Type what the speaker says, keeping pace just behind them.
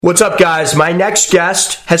What's up, guys? My next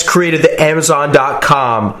guest has created the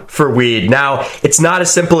Amazon.com for weed. Now, it's not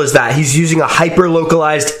as simple as that. He's using a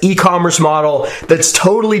hyper-localized e-commerce model that's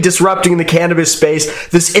totally disrupting the cannabis space.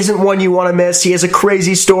 This isn't one you want to miss. He has a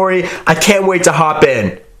crazy story. I can't wait to hop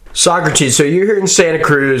in. Socrates, so you're here in Santa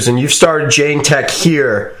Cruz, and you've started Jane Tech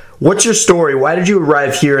here. What's your story? Why did you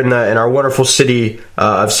arrive here in our wonderful city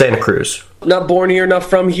of Santa Cruz? Not born here, not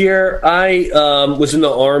from here. I was in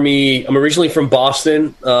the Army. I'm originally from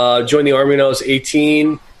Boston. Joined the Army when I was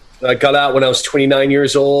 18. I got out when I was 29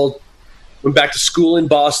 years old. Went back to school in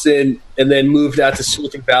Boston and then moved out to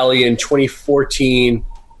Silicon Valley in 2014,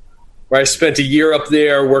 where I spent a year up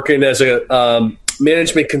there working as a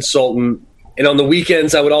management consultant. And on the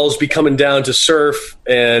weekends, I would always be coming down to surf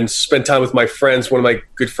and spend time with my friends. One of my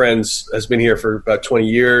good friends has been here for about 20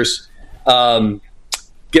 years.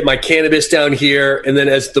 Get my cannabis down here. And then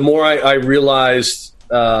as the more I realized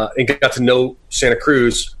and got to know Santa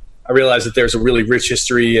Cruz, I realized that there's a really rich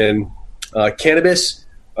history in cannabis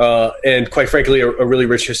and quite frankly, a really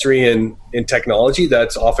rich history in technology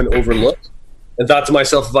that's often overlooked. And thought to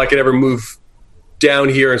myself, if I could ever move down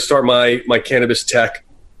here and start my cannabis tech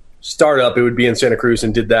startup, it would be in Santa Cruz,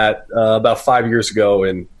 and did that about 5 years ago,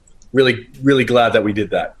 and really, really glad that we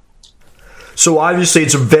did that. So obviously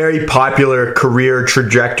it's a very popular career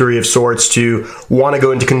trajectory of sorts to want to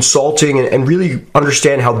go into consulting and really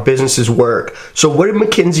understand how businesses work. So what did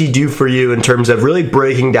McKinsey do for you in terms of really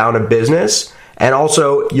breaking down a business and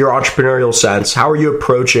also your entrepreneurial sense? How are you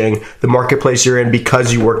approaching the marketplace you're in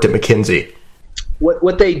because you worked at McKinsey?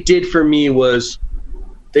 What they did for me was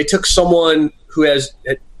they took someone who had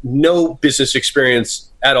no business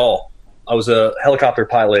experience at all. I was a helicopter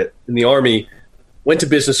pilot in the Army, went to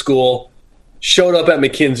business school, showed up at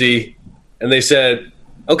McKinsey, and they said,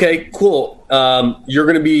 okay, cool. You're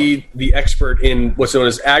going to be the expert in what's known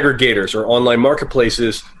as aggregators or online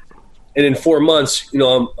marketplaces. And in 4 months,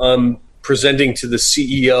 I'm presenting to the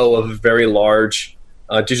CEO of a very large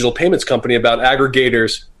digital payments company about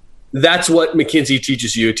aggregators. That's what McKinsey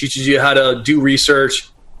teaches you. It teaches you how to do research,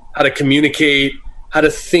 how to communicate, how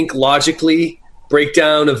to think logically, break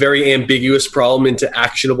down a very ambiguous problem into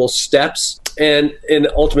actionable steps. And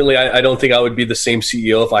ultimately, I don't think I would be the same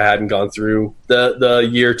CEO if I hadn't gone through the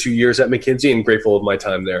year, 2 years at McKinsey, and grateful of my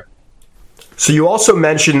time there. So you also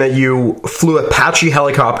mentioned that you flew Apache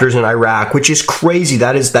Helicopters in Iraq, which is crazy.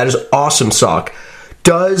 That is awesome, Sock.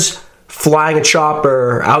 Does flying a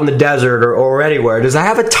chopper out in the desert or anywhere, does that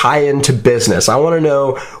have a tie-in to business? I want to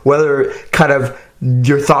know whether kind of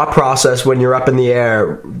your thought process when you're up in the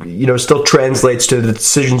air, still translates to the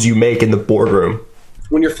decisions you make in the boardroom.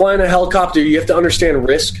 When you're flying a helicopter, you have to understand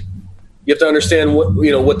risk. You have to understand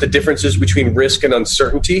what the difference is between risk and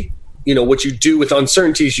uncertainty. What you do with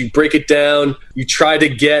uncertainty is you break it down, you try to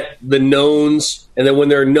get the knowns, and then when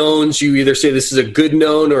there are knowns, you either say this is a good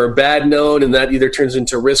known or a bad known, and that either turns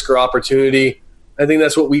into risk or opportunity. I think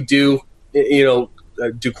that's what we do,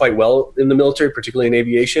 do quite well in the military, particularly in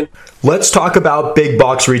aviation. Let's talk about big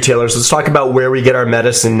box retailers. Let's talk about where we get our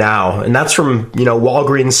medicine now. And that's from,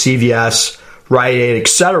 Walgreens, CVS, Rite Aid,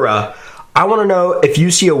 etc. I want to know if you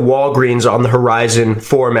see a Walgreens on the horizon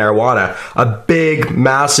for marijuana, a big,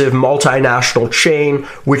 massive, multinational chain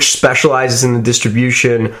which specializes in the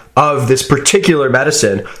distribution of this particular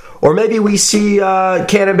medicine. Or maybe we see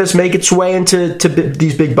cannabis make its way into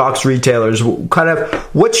these big box retailers. Kind of,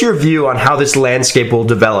 what's your view on how this landscape will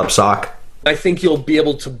develop, Sock? I think you'll be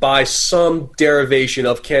able to buy some derivation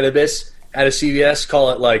of cannabis at a CVS.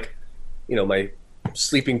 Call it my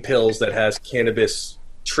sleeping pills that has cannabis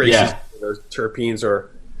traces or terpenes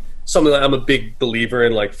or something. I'm a big believer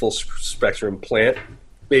in full spectrum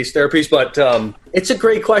plant-based therapies, but it's a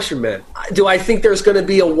great question, man. Do I think there's going to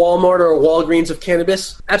be a Walmart or a Walgreens of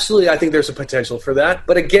cannabis? Absolutely, I think there's a potential for that.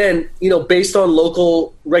 But again, based on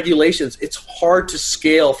local regulations, it's hard to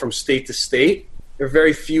scale from state to state. There are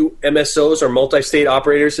very few MSOs or multi-state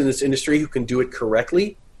operators in this industry who can do it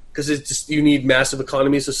correctly because you need massive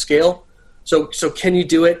economies of scale. So can you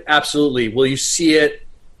do it? Absolutely. Will you see it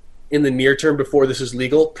in the near term before this is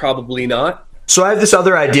legal? Probably not. So I have this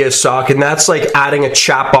other idea, Sock, and that's adding a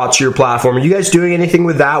chatbot to your platform. Are you guys doing anything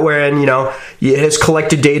with that wherein, it has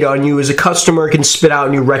collected data on you as a customer, can spit out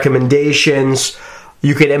new recommendations,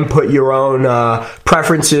 you can input your own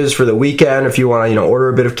preferences for the weekend if you want to, order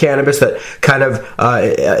a bit of cannabis that kind of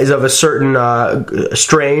is of a certain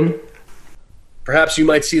strain? Perhaps you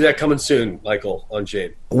might see that coming soon, Michael, on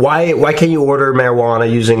Jane. Why can't you order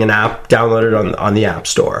marijuana using an app downloaded on the App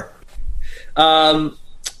Store?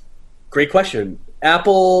 Great question.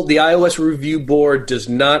 Apple, the iOS review board does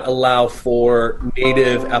not allow for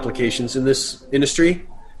native applications in this industry.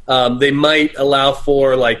 They might allow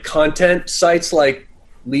for like content sites like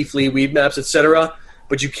Leafly, Weed Maps, etc.,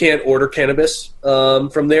 but you can't order cannabis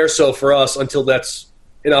from there. So for us, until that's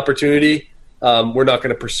an opportunity, we're not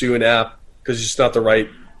going to pursue an app because it's just not the right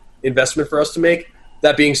investment for us to make.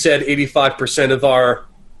 That being said, 85% of our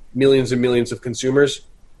millions and millions of consumers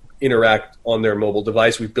interact on their mobile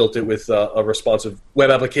device. We've built it with a responsive web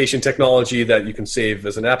application technology that you can save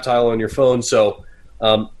as an app tile on your phone. So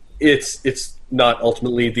it's not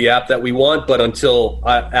ultimately the app that we want, but until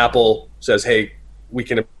Apple says, hey, we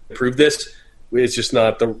can approve this, it's just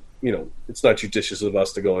not it's not judicious of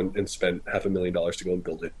us to go and spend $500,000 to go and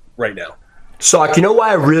build it right now. Sock, you know why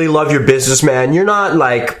I really love your business, man? You're not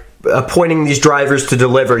like appointing these drivers to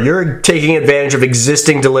deliver. You're taking advantage of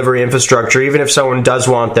existing delivery infrastructure, even if someone does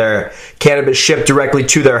want their cannabis shipped directly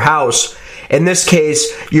to their house. In this case,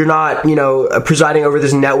 you're not, presiding over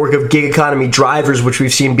this network of gig economy drivers, which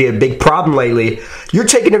we've seen be a big problem lately. You're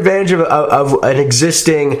taking advantage of an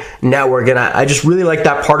existing network, and I just really like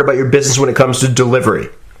that part about your business when it comes to delivery.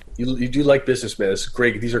 You do like business, man. It's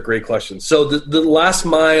great. These are great questions. So the last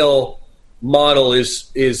mile model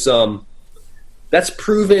is that's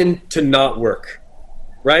proven to not work,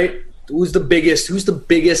 right? Who's the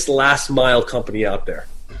biggest last mile company out there?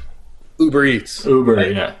 Uber Eats.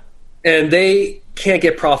 Right? Yeah. And they can't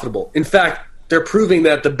get profitable. In fact, they're proving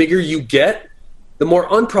that the bigger you get, the more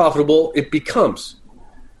unprofitable it becomes.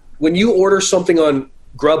 When you order something on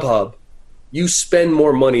Grubhub, you spend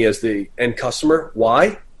more money as the end customer.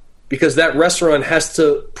 Why? Because that restaurant has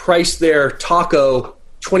to price their taco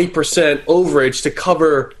 20% overage to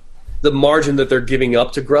cover the margin that they're giving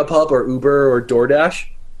up to Grubhub or Uber or DoorDash.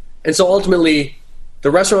 And so ultimately, the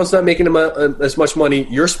restaurant's not making as much money.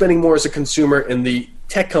 You're spending more as a consumer, and the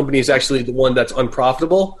tech company is actually the one that's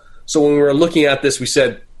unprofitable. So when we were looking at this, we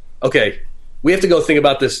said, okay, we have to go think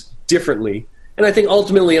about this differently. And I think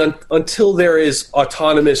ultimately, until there is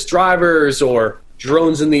autonomous drivers or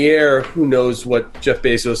drones in the air, who knows what Jeff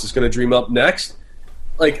Bezos is going to dream up next.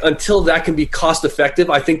 Like, until that can be cost effective,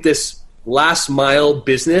 I think this last mile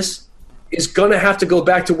business is going to have to go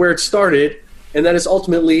back to where it started, and that is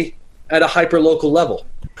ultimately at a hyper-local level.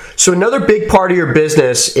 So another big part of your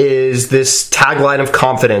business is this tagline of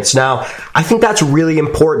confidence. Now, I think that's really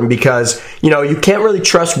important because, you can't really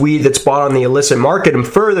trust weed that's bought on the illicit market. And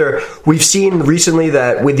further, we've seen recently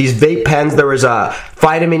that with these vape pens, there was a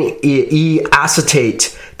vitamin E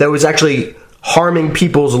acetate that was actually harming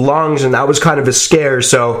people's lungs, and that was kind of a scare.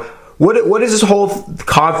 So what is this whole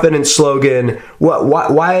confidence slogan?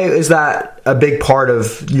 Why is that a big part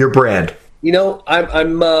of your brand?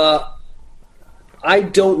 I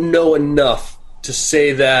don't know enough to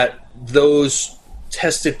say that those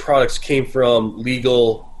tested products came from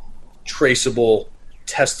legal, traceable,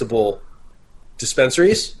 testable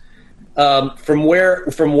dispensaries. From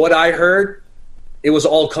what I heard, it was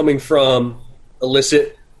all coming from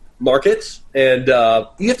illicit markets, and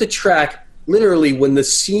you have to track literally when the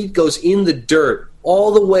seed goes in the dirt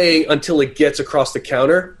all the way until it gets across the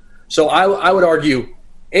counter. So I would argue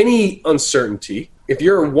any uncertainty, if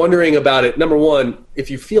you're wondering about it, number one, if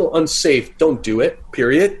you feel unsafe, don't do it,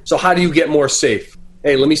 period. So how do you get more safe?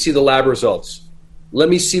 Hey, let me see the lab results. Let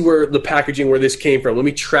me see where the packaging, where this came from. Let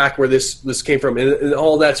me track where this came from. And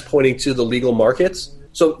all that's pointing to the legal markets.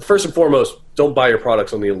 So first and foremost, don't buy your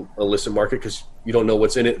products on the illicit market because you don't know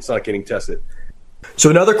what's in it. It's not getting tested. So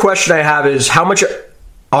another question I have is, how much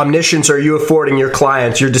omniscience are you affording your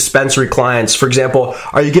clients, your dispensary clients? For example,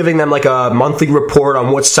 are you giving them like a monthly report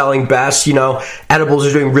on what's selling best? Edibles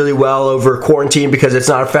are doing really well over quarantine because it's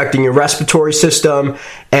not affecting your respiratory system,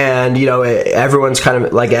 and everyone's kind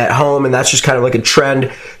of like at home, and that's just kind of like a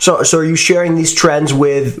trend. So are you sharing these trends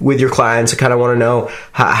with your clients? I kind of want to know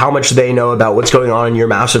how much they know about what's going on in your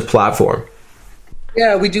massive platform.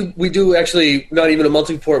 Yeah, we do actually, not even a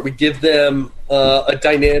monthly report. We give them a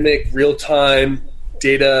dynamic, real-time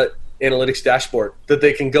data analytics dashboard that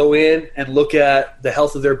they can go in and look at the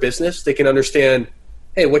health of their business. They can understand,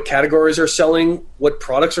 hey, what categories are selling, what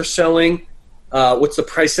products are selling, what's the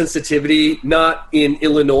price sensitivity, not in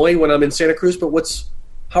Illinois when I'm in Santa Cruz, but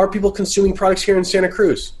how are people consuming products here in Santa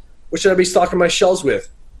Cruz? What should I be stocking my shelves with?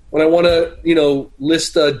 When I want to,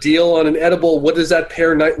 list a deal on an edible, what does that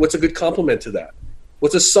pair? What's a good complement to that?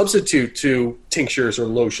 What's a substitute to tinctures or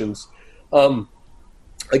lotions?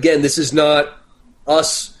 Again, this is not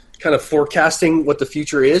us kind of forecasting what the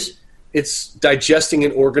future is. It's digesting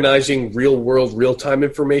and organizing real-world, real-time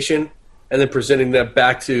information and then presenting that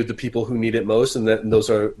back to the people who need it most, and those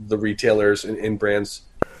are the retailers and brands.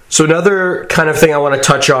 So another kind of thing I want to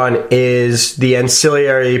touch on is the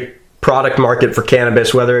ancillary product market for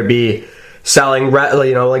cannabis, whether it be selling,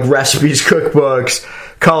 like recipes, cookbooks,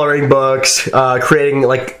 coloring books, creating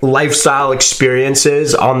like lifestyle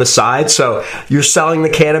experiences on the side. So you're selling the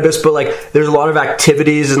cannabis, but like there's a lot of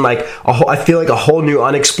activities and like I feel like a whole new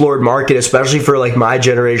unexplored market, especially for like my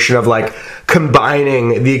generation of like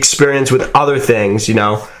combining the experience with other things, you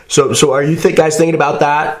know? So are you guys thinking about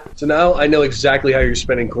that? So now I know exactly how you're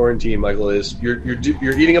spending quarantine, Michael. Is you're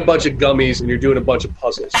eating a bunch of gummies and you're doing a bunch of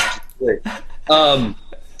puzzles. Which is great.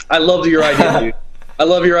 I love your idea, dude. I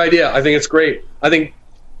love your idea. I think it's great.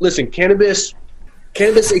 Listen, cannabis,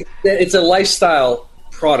 it's a lifestyle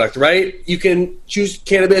product, right? You can choose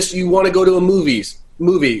cannabis. You want to go to a movie.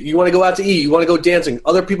 You want to go out to eat. You want to go dancing.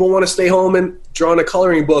 Other people want to stay home and draw in a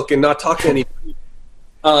coloring book and not talk to anybody.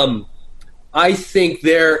 I think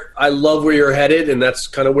I love where you're headed, and that's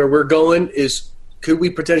kind of where we're going, is could we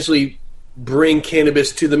potentially bring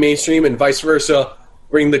cannabis to the mainstream and vice versa,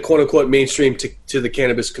 bring the quote-unquote mainstream to the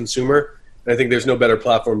cannabis consumer? And I think there's no better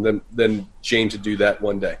platform than Jane to do that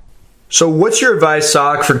one day. So what's your advice,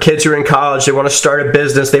 Sock, for kids who are in college, they want to start a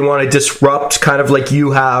business, they want to disrupt kind of like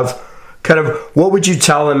you have? Kind of, what would you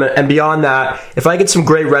tell them? And beyond that, if I get some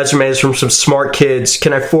great resumes from some smart kids,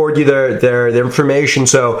 can I forward you their information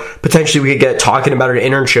so potentially we could get talking about an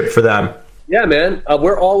internship for them? Yeah, man.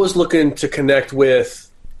 We're always looking to connect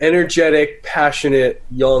with energetic, passionate,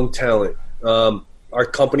 young talent. Our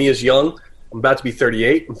company is young. I'm about to be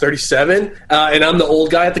 38. I'm 37, and I'm the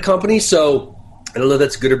old guy at the company, so I don't know if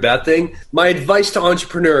that's a good or bad thing. My advice to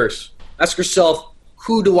entrepreneurs, ask yourself,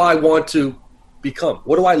 who do I want to become?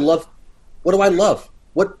 What do I love? What do I love?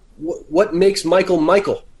 What makes Michael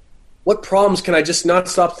Michael? What problems can I just not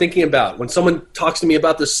stop thinking about? When someone talks to me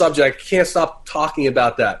about this subject, I can't stop talking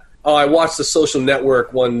about that. Oh, I watched The Social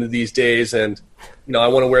Network one of these days, and I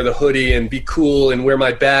want to wear the hoodie and be cool and wear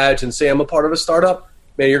my badge and say I'm a part of a startup.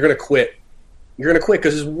 Man, you're going to quit. You're going to quit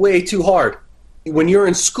because it's way too hard. When you're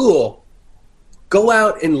in school, go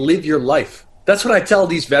out and live your life. That's what I tell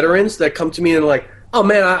these veterans that come to me and are like, oh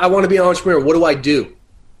man, I want to be an entrepreneur. What do I do?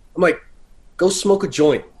 I'm like, go smoke a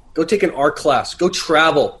joint. Go take an art class. Go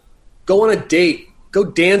travel. Go on a date. Go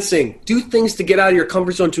dancing. Do things to get out of your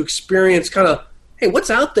comfort zone to experience kind of, hey, what's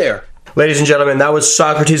out there? Ladies and gentlemen, that was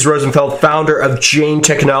Socrates Rosenfeld, founder of Jane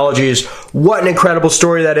Technologies. What an incredible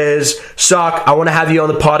story that is. Soc, I want to have you on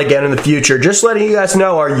the pod again in the future. Just letting you guys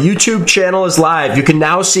know, our YouTube channel is live. You can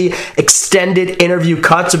now see extended interview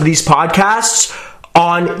cuts of these podcasts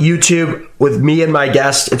on YouTube with me and my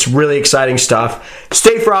guests. It's really exciting stuff.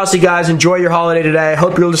 Stay frosty, guys. Enjoy your holiday today.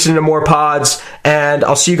 Hope you're listening to more pods, and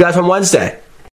I'll see you guys on Wednesday.